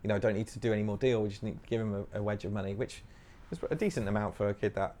 don't need to do any more deal. We just need to give him a wedge of money, which was a decent amount for a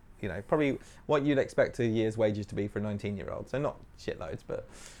kid that, probably what you'd expect a year's wages to be for a 19-year-old. So not shitloads, but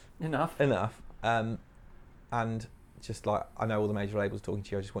enough. And just like, I know all the major labels talking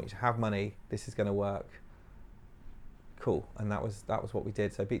to you. I just want you to have money. This is going to work. Cool. And that was what we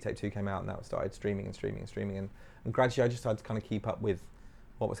did. So Beat Tape 2 came out, and that started streaming, and gradually I just had to kind of keep up with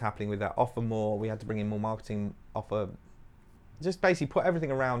what was happening with that. Offer more. We had to bring in more marketing. Offer, just basically put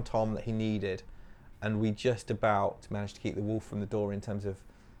everything around Tom that he needed, and we just about managed to keep the wolf from the door in terms of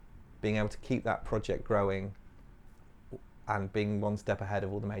being able to keep that project growing and being one step ahead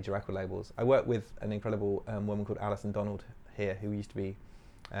of all the major record labels. I worked with an incredible woman called Alison Donald here, who used to be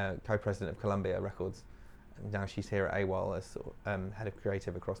co-president of Columbia Records. Now she's here at AWOL as head of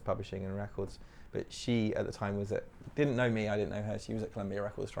creative across publishing and records. But she, at the time, didn't know me, I didn't know her. She was at Columbia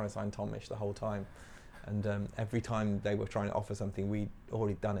Records trying to sign Tom Misch the whole time. And every time they were trying to offer something, we'd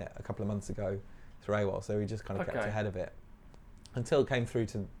already done it a couple of months ago through AWOL. So we just kind of kept ahead of it. Until it came through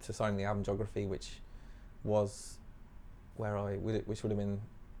to signing the album Geography, which was which would have been,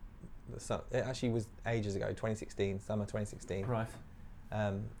 it actually was ages ago, 2016, summer 2016. Right.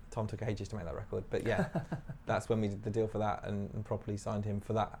 Tom took ages to make that record, but yeah, that's when we did the deal for that and properly signed him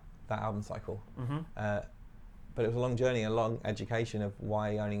for that album cycle. Mm-hmm. But it was a long journey, a long education of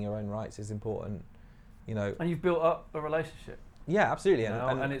why owning your own rights is important, And you've built up a relationship. Yeah, absolutely.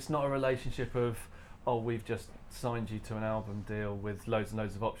 And it's not a relationship of, we've just signed you to an album deal with loads and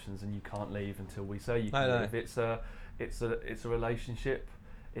loads of options and you can't leave until we say you can leave. It's a relationship.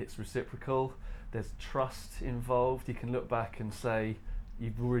 It's reciprocal. There's trust involved. You can look back and say,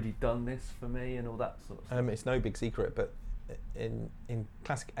 you've already done this for me and all that sort of stuff. It's no big secret, but in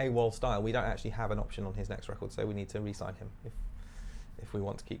classic AWOL style, we don't actually have an option on his next record, so we need to re-sign him if we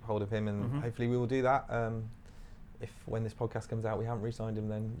want to keep hold of him, and hopefully we will do that. If when this podcast comes out we haven't re-signed him,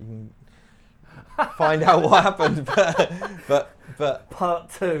 then you can find out what happened. But part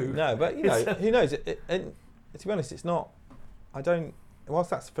two. No, but who knows? And to be honest, it's not.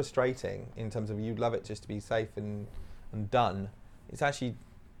 Whilst that's frustrating in terms of you'd love it just to be safe and done, it's actually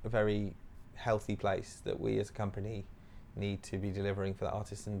a very healthy place that we as a company need to be delivering for the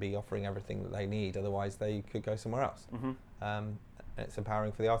artists and be offering everything that they need. Otherwise, they could go somewhere else. Mm-hmm. And it's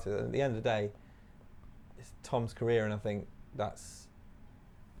empowering for the artist. At the end of the day, it's Tom's career, and I think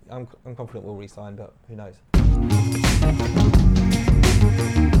I'm confident we'll re-sign, but who knows?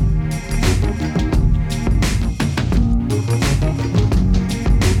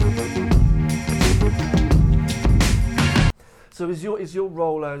 So is your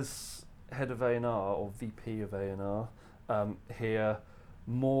role as head of A&R or VP of A&R here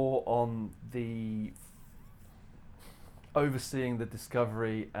more on the overseeing the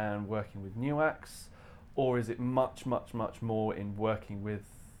discovery and working with new acts, or is it much, much, much more in working with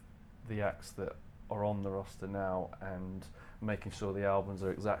the acts that are on the roster now and making sure the albums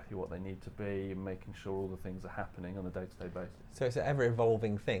are exactly what they need to be and making sure all the things are happening on a day-to-day basis? So it's an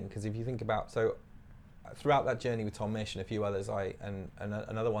ever-evolving thing, because if you think about, throughout that journey with Tom Misch and a few others, and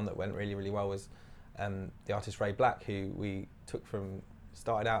another one that went really, really well was the artist Ray Black, who we took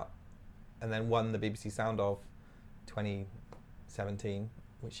started out and then won the BBC Sound of 2017,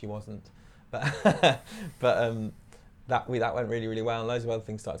 which he wasn't, but that went really, really well, and loads of other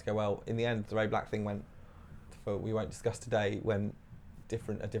things started to go well. In the end, the Ray Black thing we won't discuss today, went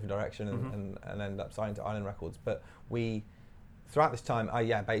a different direction and ended up signing to Island Records. But throughout this time, I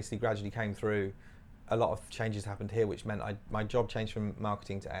basically gradually came through. A lot of changes happened here, which meant my job changed from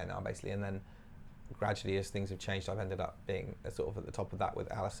marketing to A&R basically, and then gradually as things have changed, I've ended up being sort of at the top of that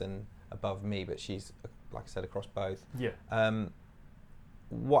with Alison above me, but she's, like I said, across both. Yeah.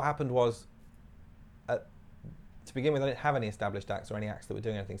 What happened was, to begin with, I didn't have any established acts or any acts that were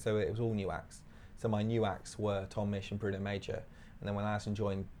doing anything, so it was all new acts. So my new acts were Tom Misch and Bruno Major, and then when Alison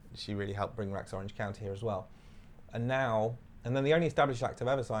joined, she really helped bring Rex Orange County here as well. And then the only established act I've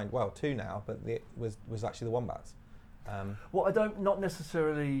ever signed, well, two now, but was actually the Wombats. Not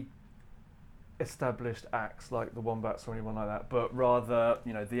necessarily established acts like the Wombats or anyone like that, but rather,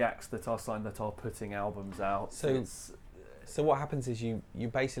 the acts that are signed that are putting albums out. So what happens is you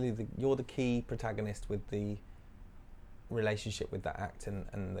basically, you're the key protagonist with the relationship with that act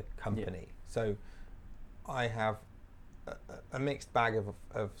and the company. Yeah. So I have a mixed bag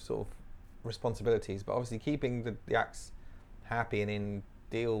of sort of responsibilities, but obviously keeping the acts happy and in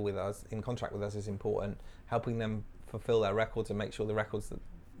deal with us, in contract with us, is important. Helping them fulfill their records and make sure the records that,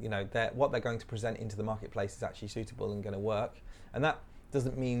 you know, what they're going to present into the marketplace is actually suitable and going to work. And that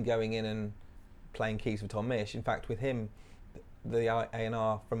doesn't mean going in and playing keys for Tom Misch. In fact, with him, the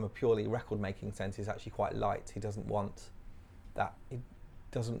A&R from a purely record making sense is actually quite light. He doesn't want that. He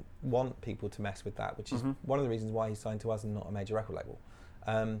doesn't want people to mess with that, which is one of the reasons why he signed to us and not a major record label.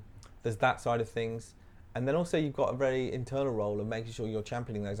 There's that side of things. And then also you've got a very internal role of making sure you're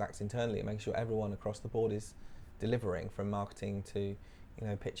championing those acts internally and making sure everyone across the board is delivering, from marketing to, you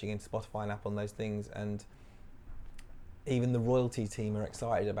know, pitching into Spotify and Apple and those things. And even the royalty team are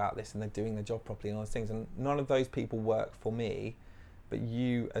excited about this and they're doing their job properly and all those things. And none of those people work for me, but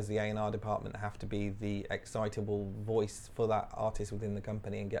you as the A&R department have to be the excitable voice for that artist within the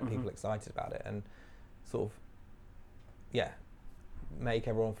company and get people excited about it and sort of, make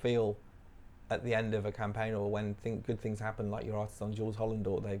everyone feel at the end of a campaign or when good things happen, like your artist on Jules Holland,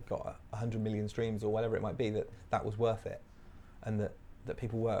 or they've got 100 million streams or whatever it might be, that was worth it, and that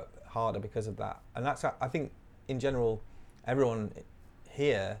people work harder because of that. And that's, I think, in general, everyone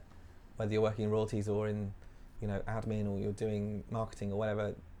here, whether you're working in royalties or in, you know, admin or you're doing marketing or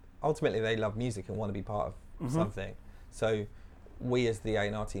whatever, ultimately they love music and want to be part of something. So we as the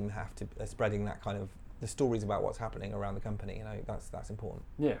A&R team have to spreading that kind of the stories about what's happening around the company. You know, that's important.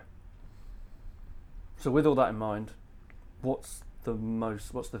 Yeah. So with all that in mind, what's the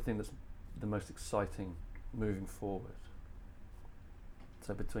thing that's the most exciting moving forward?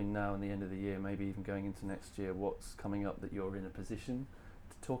 So between now and the end of the year, maybe even going into next year, what's coming up that you're in a position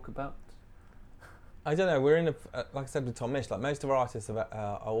to talk about? I don't know. We're in like I said with Tom Misch, like most of our artists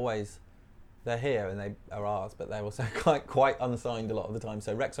are always, they're here and they are ours, but they're also quite unsigned a lot of the time.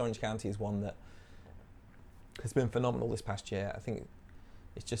 So Rex Orange County is one that has been phenomenal this past year. I think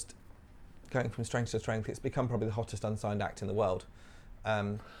it's just going from strength to strength. It's become probably the hottest unsigned act in the world.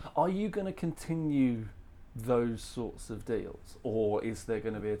 Are you going to continue those sorts of deals, or is there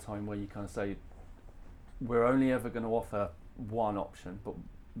going to be a time where you kind of say, we're only ever going to offer one option, but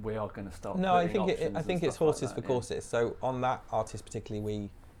we are going to start? No, I think it's horses like that, for courses. So on that artist particularly,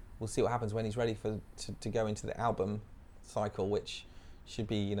 we'll see what happens when he's ready to go into the album cycle, which should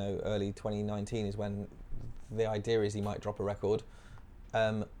be, you know, early 2019 is when the idea is he might drop a record.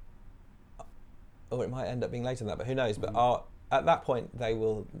 Or it might end up being later than that, but who knows? But at that point,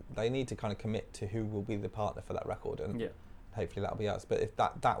 they need to kind of commit to who will be the partner for that record, and hopefully that'll be us. But if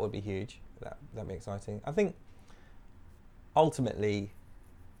that would be huge, that'd be exciting. I think ultimately,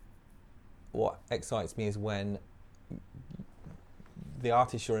 what excites me is when the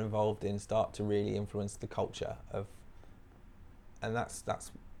artists you're involved in start to really influence the culture of, and that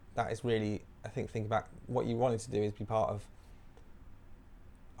is really, I think about what you wanted to do is be part of.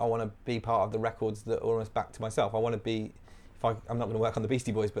 I want to be part of the records that are almost back to myself. I want to be, I'm not going to work on the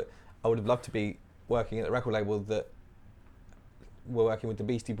Beastie Boys, but I would have loved to be working at a record label that were working with the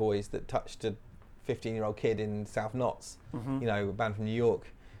Beastie Boys that touched a 15-year-old kid in South Notts, you know, a band from New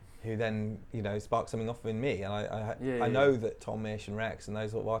York, who then, you know, sparked something off in me. And I know that Tom Misch and Rex and those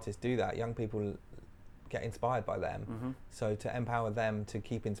sort of artists do that. Young people get inspired by them. So to empower them to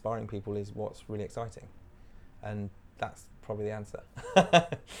keep inspiring people is what's really exciting. And that's probably the answer.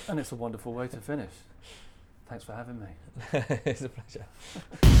 And it's a wonderful way to finish. Thanks for having me. It's a pleasure.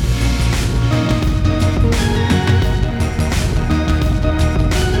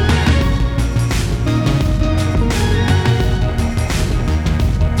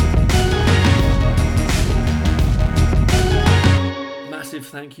 Massive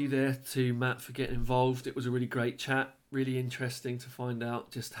thank you there to Matt for getting involved. It was a really great chat, really interesting to find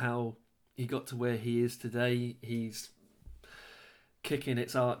out just how he got to where he is today. He's kicking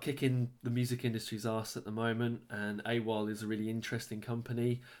the music industry's arse at the moment, and AWOL is a really interesting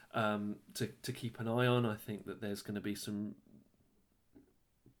company to keep an eye on. I think that they're going to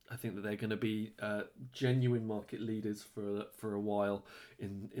be genuine market leaders for a while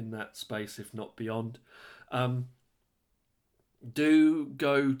in that space, if not beyond. Do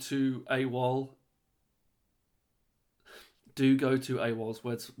go to AWOL. Do go to AWOL's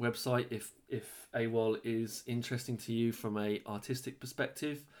website if AWOL is interesting to you from a artistic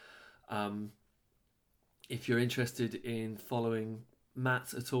perspective. If you're interested in following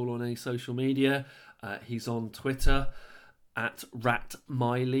Matt at all on any social media, he's on Twitter at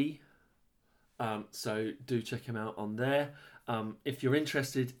RatMiley. So do check him out on there. If you're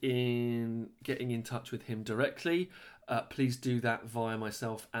interested in getting in touch with him directly, please do that via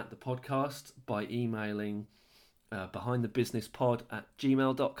myself at the podcast by emailing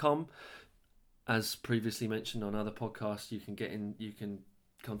behindthebusinesspod@gmail.com. As previously mentioned on other podcasts, you can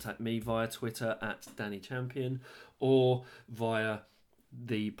contact me via Twitter at Danny Champion or via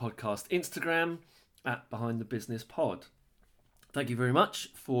the podcast Instagram at Behind the Business Pod. Thank you very much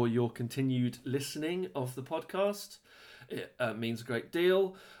for your continued listening of the podcast. It means a great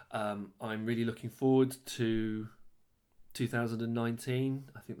deal. I'm really looking forward to 2019.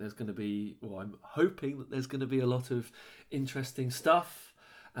 I think there's going to be, or I'm hoping that there's going to be a lot of interesting stuff.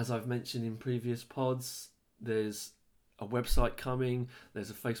 As I've mentioned in previous pods, there's a website coming,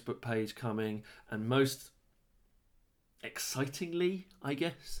 there's a Facebook page coming, and most excitingly, I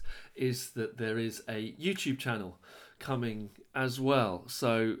guess, is that there is a YouTube channel coming as well.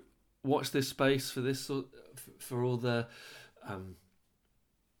 So watch this space for this, for all the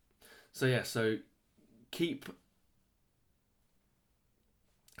so keep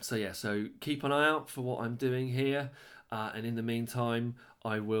an eye out for what I'm doing here, and in the meantime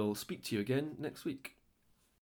I will speak to you again next week.